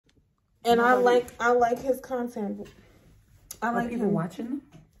And I like his content. I like people watching them.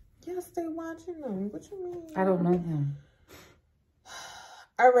 Yes, they watching them. What you mean? I don't know him.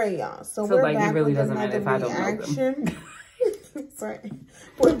 All right, y'all. So we're like, back it really with doesn't another matter if I don't know reaction. Right.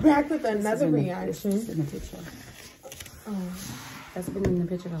 We're back with another reaction. It's in the picture. Oh, that's been in the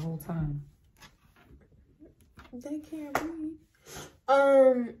picture the whole time. They can't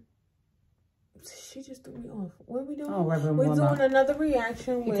read. She just threw me off. What are we doing? Oh, Reverend We're Warnock. doing another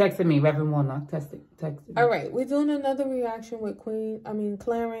reaction with... He texted me, Reverend Warnock texted me. All right, we're doing another reaction with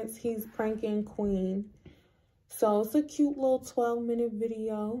Clarence. He's pranking Queen. So it's a cute little 12-minute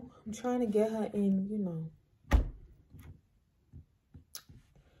video. I'm trying to get her in, you know.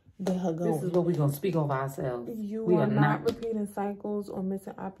 Get her going. This is what we're going to speak of ourselves. We are not repeating cycles or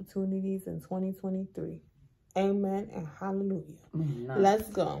missing opportunities in 2023. Amen and hallelujah. Let's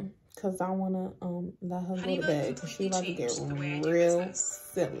go. Because I want to let her go to bed. Because she about to get real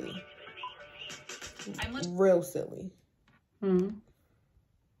silly. Real silly.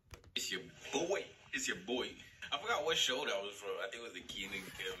 It's your boy. It's your boy. I forgot what show that was from. I think it was the Keenan and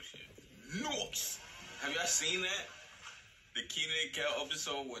Kel shit. Noise. Have y'all seen that? The Keenan and Kel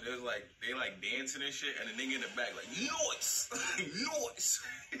episode where there's like they like dancing and shit, and the nigga in the back like noise, noise.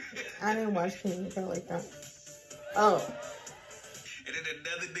 I didn't watch Keenan and Kel like that. Oh. And then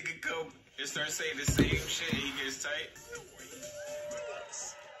another nigga come and start saying the same shit, and he gets tight.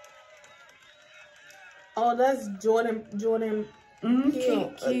 Oh, that's Jordan. Keel.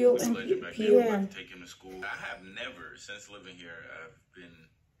 Yeah. Take him to school. I have never, since living here, I've been.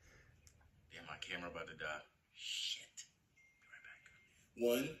 Damn, my camera about to die. Shit. Be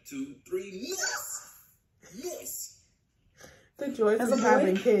right back. 1, 2, 3. Noise. Noise. The joys of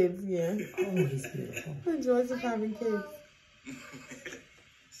having kids. Yeah. Oh, he's beautiful. The joys of having kids.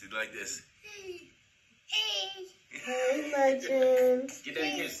 See, like this. Hey, legend. Get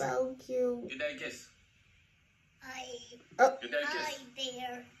that kiss. So cute. Get that kiss. Oh. Get that kiss.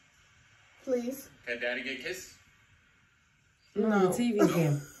 There. Please. Can Daddy get a kiss? No. The TV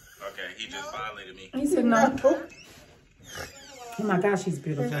game. Okay, he just violated me. He said no. Oh my gosh, he's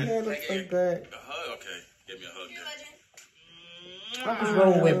beautiful. Her hair looks so good. A hug? Okay. Give me a hug then. I was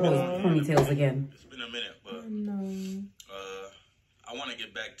rolling with ponytails again. It's been a minute, but No. I want to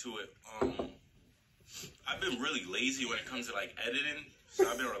get back to it. I've been really lazy when it comes to like editing, so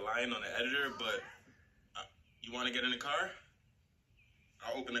I've been relying on the editor. But you want to get in the car?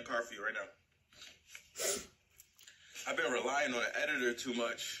 I'll open the car for you right now. I've been relying on the editor too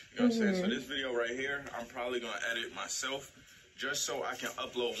much. You know what I'm saying? So this video right here, I'm probably gonna edit myself just so I can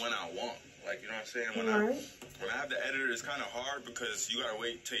upload when I want. Like, you know what I'm saying? When I have the editor, it's kind of hard because you gotta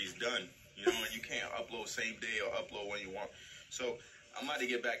wait till he's done. You know, and you can't upload same day or upload when you want. So I'm about to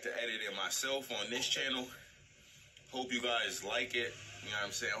get back to editing myself on this channel. Hope you guys like it. You know what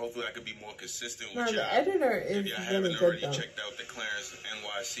I'm saying? Hopefully I could be more consistent with y'all. The editor is if y'all really haven't good, already though. checked out the Clarence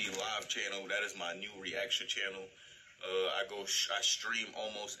NYC live channel, that is my new reaction channel. I stream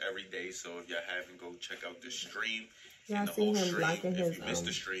almost every day, so if y'all haven't, go check out the stream. Y'all the see whole him stream. blocking If his you missed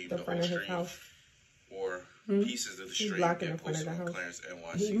the stream, the the front whole of his stream, house. or pieces of the stream blocking get the front of posted the on house. Clarence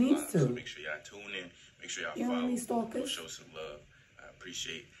NYC He needs live. to. So make sure y'all tune in. Make sure y'all follow. Go show some love. I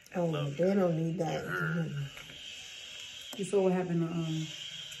appreciate and love They you. don't need that. You saw what happened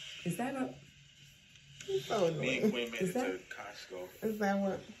to, is that a... Oh, Me and Queen made it that- to Costco, Is that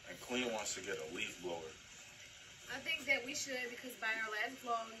what? and Queen wants to get a leaf blower. I think that we should, because by our last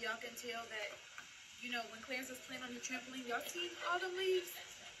vlog, y'all can tell that, you know, when Clarence was playing on the trampoline, y'all see all them leaves?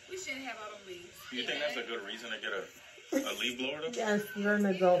 We shouldn't have all them leaves. You think that's a good reason to get a leaf blower though? Yes, you're an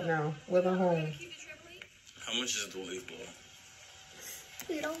adult now with a home. Keep the trampoline? How much is the leaf blower?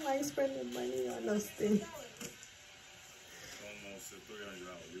 You don't like spending money on those things. Almost a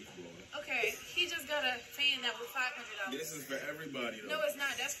 $300 leaf blower. Okay, he just got a fan that was $500. This is for everybody though. No, it's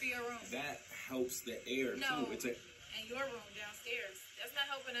not. That's for your room. That helps the air No. too. It's And your room downstairs. That's not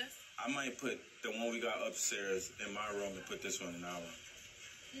helping us. I might put the one we got upstairs in my room and put this one in our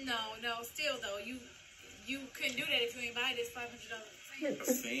room. No. Still though, you couldn't do that if you ain't buy this $500 fan. A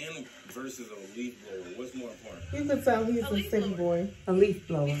fan versus a leaf blower. What's more important? You can tell he's a city boy. A leaf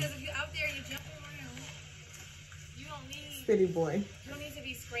blower. Because if you're out there and you're jumping around, you don't need City boy. you don't need to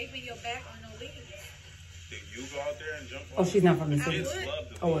be scraping your back on no leaves. Did you go out there and jump? Oh, she's not from the Kids city. love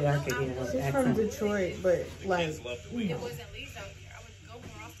the Oh, leaves. yeah, I could hear her She's from accent. Detroit, but like, Kids love the you leaves. It know, wasn't leaves out there. I would go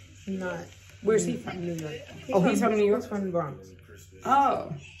more often. not. Where's he from? New York. Oh, he's from New York? He's from the Bronx. Oh.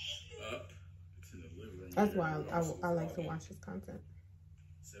 Up. It's in the living room. That's why I like to watch his content.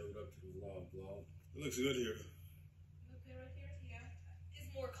 Set it up to the vlog. It looks good here. Okay, right here? Yeah. It's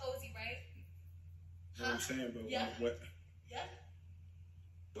more cozy, right? You know what I'm saying? But Yeah. what? Yeah.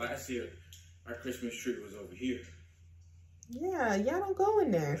 Last year, our Christmas tree was over here. Yeah, y'all don't go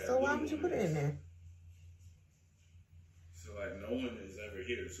in there. So why would you put it in there? So like no one is ever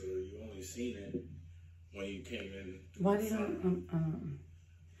here. So you only seen it when you came in. Why do you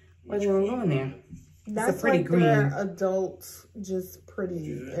go in there? That's it's pretty like green. Their adult, just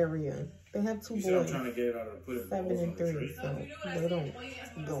pretty area. They have two boys. I'm trying to get it out of put 7 and 3, so they don't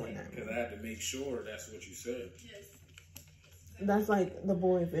go in there. Because I had to make sure that's what you said. Yes. That's like the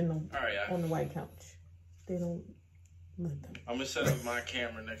boys in the right, on the white couch. They don't let them. I'm gonna set up my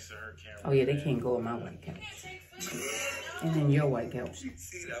camera next to her camera. Oh yeah, they can't go on my white couch. And then your white couch.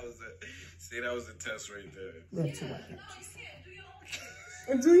 See, that was a test right there. We have 2 white couches.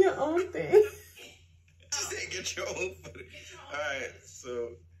 And do your own thing. Just say get your own footage. All right,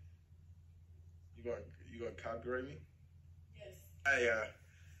 so you gonna copyright me? Yes. Hey,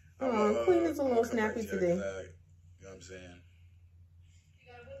 Oh, Queen is a little snappy today. You know what I'm saying?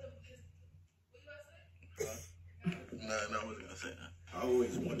 No, I wasn't gonna say that. I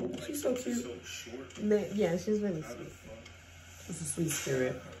always wanted like, she's so cute. So short. Yeah, she's really sweet. She's a sweet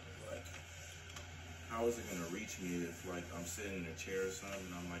spirit. How is it gonna reach me if like I'm sitting in a chair or something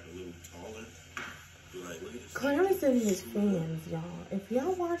and I'm like a little taller? Be like, look at this. Clarence and his fans, y'all. If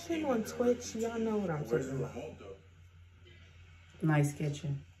y'all watch him on Twitch, y'all know what I'm talking about. Nice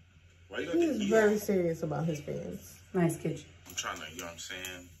kitchen. He's very serious about his fans. Nice kitchen. I'm trying to, you know what I'm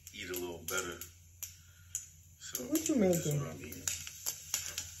saying, eat a little better. So what you making?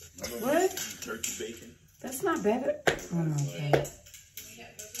 What? Turkey bacon. That's not better. Oh my God.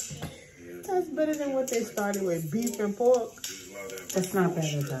 That's better than what they started with, beef and pork. That's not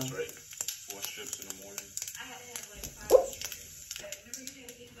better though. 4 strips in the morning.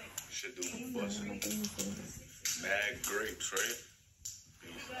 Should do some busting. Mad grapes, right?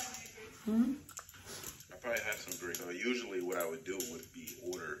 Hmm? I probably have some grapes. Usually what I would do would be I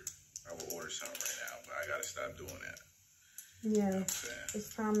would order something right now, but I gotta stop doing that. Yeah, you know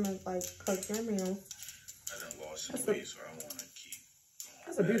it's time to like cook your meals. I done lost some weight, so I want to keep going.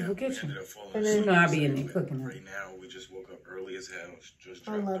 That's a beautiful kitchen. And then, you know I be in there cooking. Right now, we just woke up early as hell. Just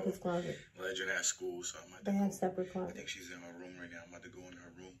I love his closet. Legend at school, so I'm about they to have separate closets. I think she's in her room right now. I'm about to go in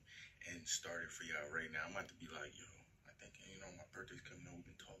her room and start it for y'all right now. I'm about to be like, yo, I think, you know, my birthday's coming up. We've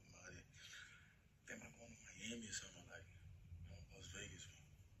been talking about it. Am I going to Miami or something like Las Vegas?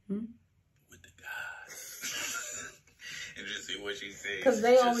 With the guys. And just see what she says. Because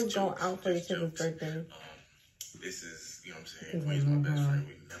they always go out for each other's birthday. This is, you know what I'm saying? Queen's my best friend.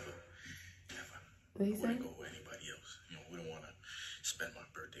 We never wouldn't go with anybody else. You know, we don't want to spend my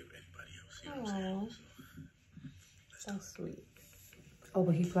birthday with anybody else. You know what I'm saying? So, that's sweet. Oh,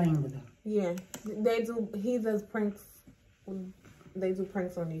 but he playing with her. Yeah, they do. He does pranks. They do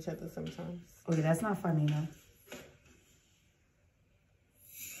pranks on each other sometimes. Okay, that's not funny enough.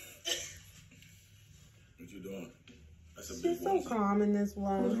 What you doing? That's a She's so calm in this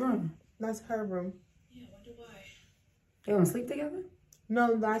vlog. Whose room? That's her room. Yeah, wonder why. They don't sleep together?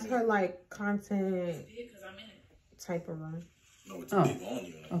 No, that's her like content Because I'm in it. type of room. No, it's big on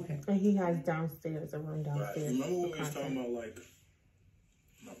you. Okay. And he has downstairs, a room Right. downstairs. Remember when we was talking about like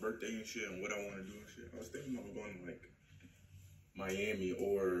my birthday and shit and what I want to do and shit? I was thinking about going to like Miami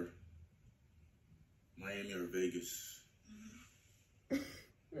or Vegas.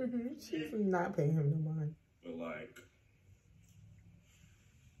 She's not paying him no mind. But like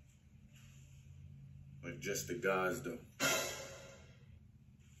just the guys though. Just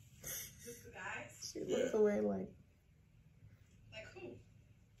the guys? She looks away like Like who?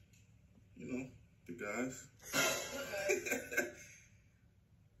 You know, the guys.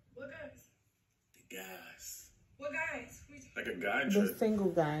 What guys? What guys? The guys. What guys? Like a guy the trip. single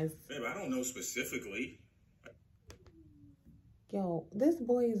guys. Babe, I don't know specifically. Yo, this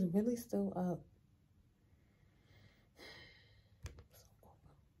boy is really still up.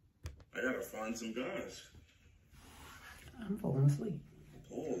 I gotta find some guys. I'm falling asleep.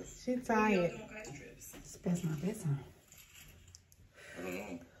 Pause. She's tired. It's past my bedtime. I don't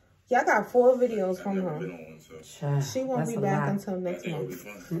know. Y'all got 4 videos I've from never her. been on one, so. Child, She won't that's be a back lot. until I next think it'll be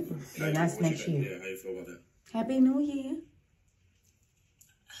month. fun. Yeah, that's next year. Yeah, how you feel about that? Happy New Year.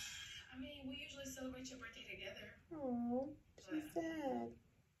 I mean, we usually celebrate your birthday together. Oh, she's sad.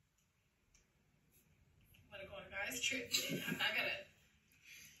 Want to go on a guy's trip? I'm not going to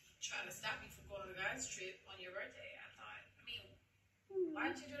try to stop you from going on a guy's trip on your birthday. I thought, I mean,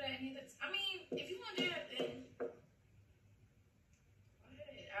 why'd you do that? I mean, if you want to do that, then go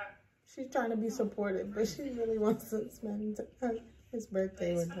ahead. She's trying to be supportive, but she really wants to spend his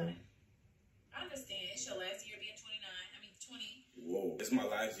birthday with her. I understand. It's your last year being 29. I mean, 20. Whoa. It's my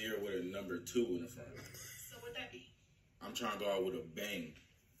last year with a number 2 in the front. So what'd that be? I'm trying to go out with a bang.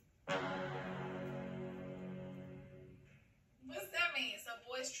 What's that mean? So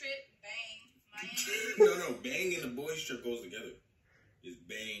boys trip, bang, Miami. No, bang and the boys trip goes together. It's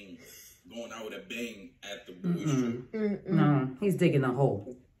bang, going out with a bang at the boys trip. No, he's digging a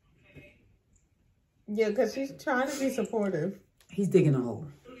hole. Okay. Yeah, because she's trying to be supportive. He's digging a hole.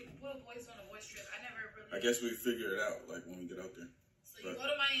 What are boys on a boys trip? I never really. I guess we figure it out like when we get out there. So you go to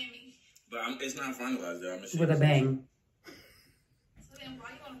Miami. But it's not finalized there. With a bang. So then why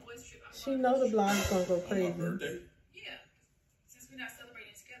you on a boys trip? She know the blog's gonna go On my crazy. birthday? Yeah. Since we're not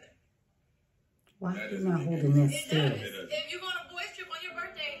celebrating together. Why That are you is not a holding nigga. this It still? does. If you're going on a boys trip on your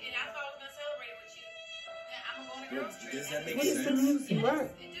birthday and I thought I was going to celebrate it with you, then I'm going to go on a girls trip. Does that make What is the sense? music? Yes, Right.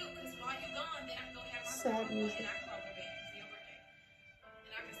 it do. Because while you're gone, then I can go have my Sad birthday music. and I can rock a band for your birthday.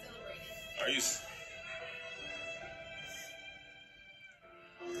 And I can celebrate it. Are you...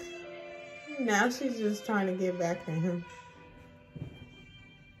 Now she's just trying to get back at him.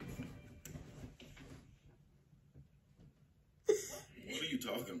 What are you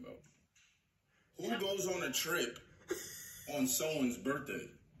talking about? Who goes on a trip on someone's birthday?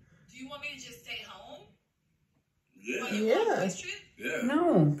 Do you want me to just stay home? Yeah. While you're on a Yeah. boys trip? Yeah.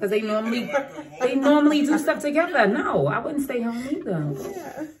 No, because they normally When I come home, they normally do stuff together. No, I wouldn't stay home either.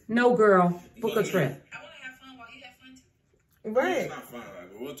 Yeah. No, girl, book a trip. I want to have fun while you have fun too. Right. It's not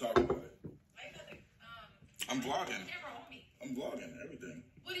finalized, but we'll talk about it. Why you gotta, I'm vlogging. camera on me. I'm vlogging everything.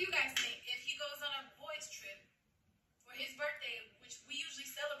 What do you guys think? If he goes on a boys trip for his birthday, which we usually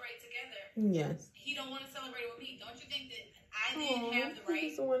celebrate together, Yes. he don't want to celebrate with me. Don't you think that I didn't have the He right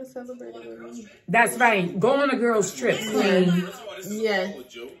doesn't want to to celebrate go on a it with girls me. trip? That's right. Go on a girl's trip, queen. First of all, this is Yeah. all a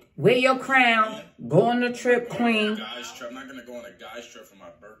joke. Wear your crown. Go on the trip, queen. Guys trip. I'm not gonna go on a guys trip for my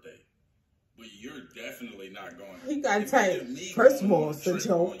birthday. But you're definitely not going. He got If tight. you me First of going all, on it's a trip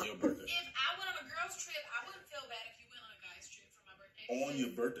joke. On your birthday. If I went on a girls trip, I wouldn't feel bad if you went on a guys trip for my birthday. On your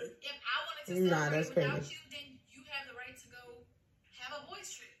birthday? If I wanted to Nah, celebrate that's without crazy. you, then you have the right to go have a boys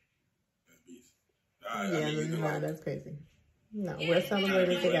trip. That's beast. I mean, you can Nah, like, that's crazy. No, Yeah, we're yeah. celebrating get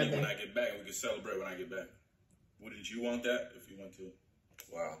ready when together. I get back. We can celebrate when I get back. Wouldn't you want that if you went to?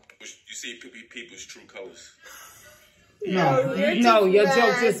 Wow. You see people's true colors. No, you're no, just your mad.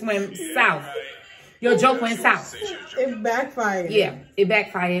 joke just went south. Your joke went south. It backfired. Yeah, it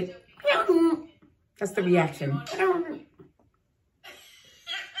backfired. That's the reaction.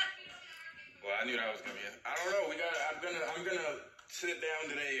 Well, I knew that was gonna be. I don't know. I'm gonna sit down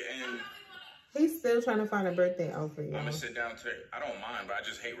today and He's still trying to find a birthday outfit, I'm y'all. gonna sit down today. I don't mind, but I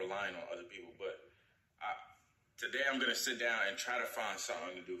just hate relying on other people. But today I'm gonna sit down and try to find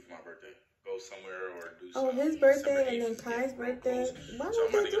something to do for my birthday. Go somewhere or do Oh, something. his birthday December and then 8th, Kai's get real birthday. close. Why So don't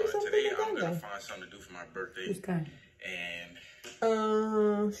I'm gonna they do get on something today. I'm gonna together? find something to do for my birthday. Who's Kai? And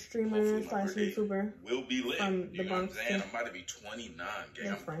Streamer hopefully my slash birthday YouTuber. will be lit. from You the know what I'm Bronx, saying? too. I'm about to be 29, gang.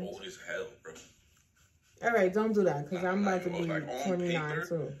 That's I'm right. old as hell, bro. All right, don't do that because I'm Nah, about to like, be like, on 29 paper,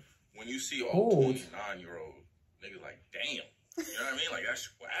 too. When you see Old. 29-year-old, niggas like, damn. You know what I mean? Like, that's,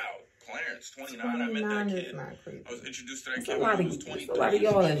 wow. Clarence, 29, I met 29 that is kid. not crazy. I was introduced to that It's kid a when lot I of- was it's 23. a lot of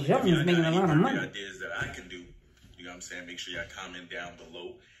y'all that's young If y'all is making got a any lot of birthday money. ideas that I can do, you know what I'm saying? Make sure y'all comment down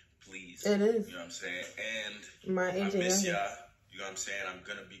below, please. It is. You know what I'm saying? And My I age miss is y'all. younger. You know what I'm saying? I'm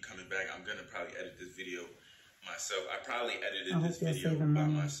going to be coming back. I'm going to probably edit this video myself. I probably edited I hope this you're video saving by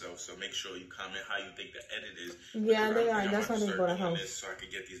money. myself. So make sure you comment how you think the edit is. Yeah, Because they I are. think That's I'm why they gonna bought a start doing house. this so I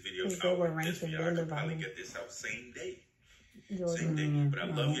could get these videos They out were with this renting, video. I they could live probably out get this out same day. Jordan. Same day. But I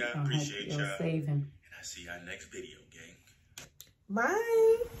love y'all. I hope Appreciate you're y'all. saving. And I see y'all next video, gang.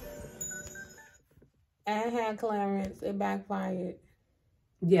 Bye. I had Clarence. It backfired.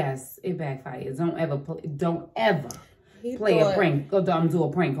 Yes, it backfires. Don't ever He play a thought- prank. Go do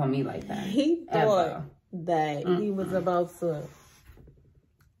a prank on me like that. He thought Ever. that he was about to.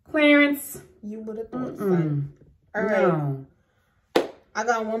 Clarence. You would have thought, son. All right. No. I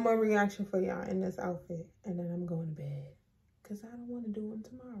got one more reaction for y'all in this outfit, and then I'm going to bed because I don't want to do them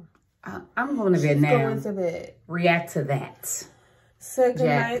tomorrow. I'm going to bed She's now. going to bed. React to that. Say good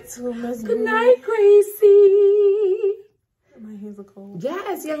Jack. night to Ms.B. Good night, Gracie. My hands are cold.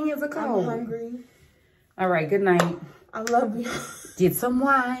 Yes, your hands are I'm cold. hungry. All right, good night. I love you. Get some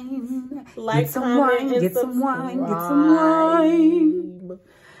wine. Like, get some comment, wine. and Get some wine. Get some wine. subscribe.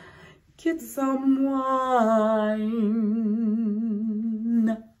 Get some wine.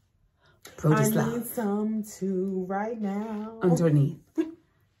 I Brody's need Love. some too right now. Underneath.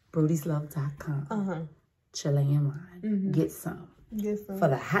 Brody'sLove.com. Uh-huh. Chilean wine. Get some. Get some. For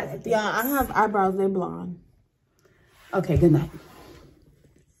the holidays. Yeah, I have eyebrows. They're blonde. Okay, good night.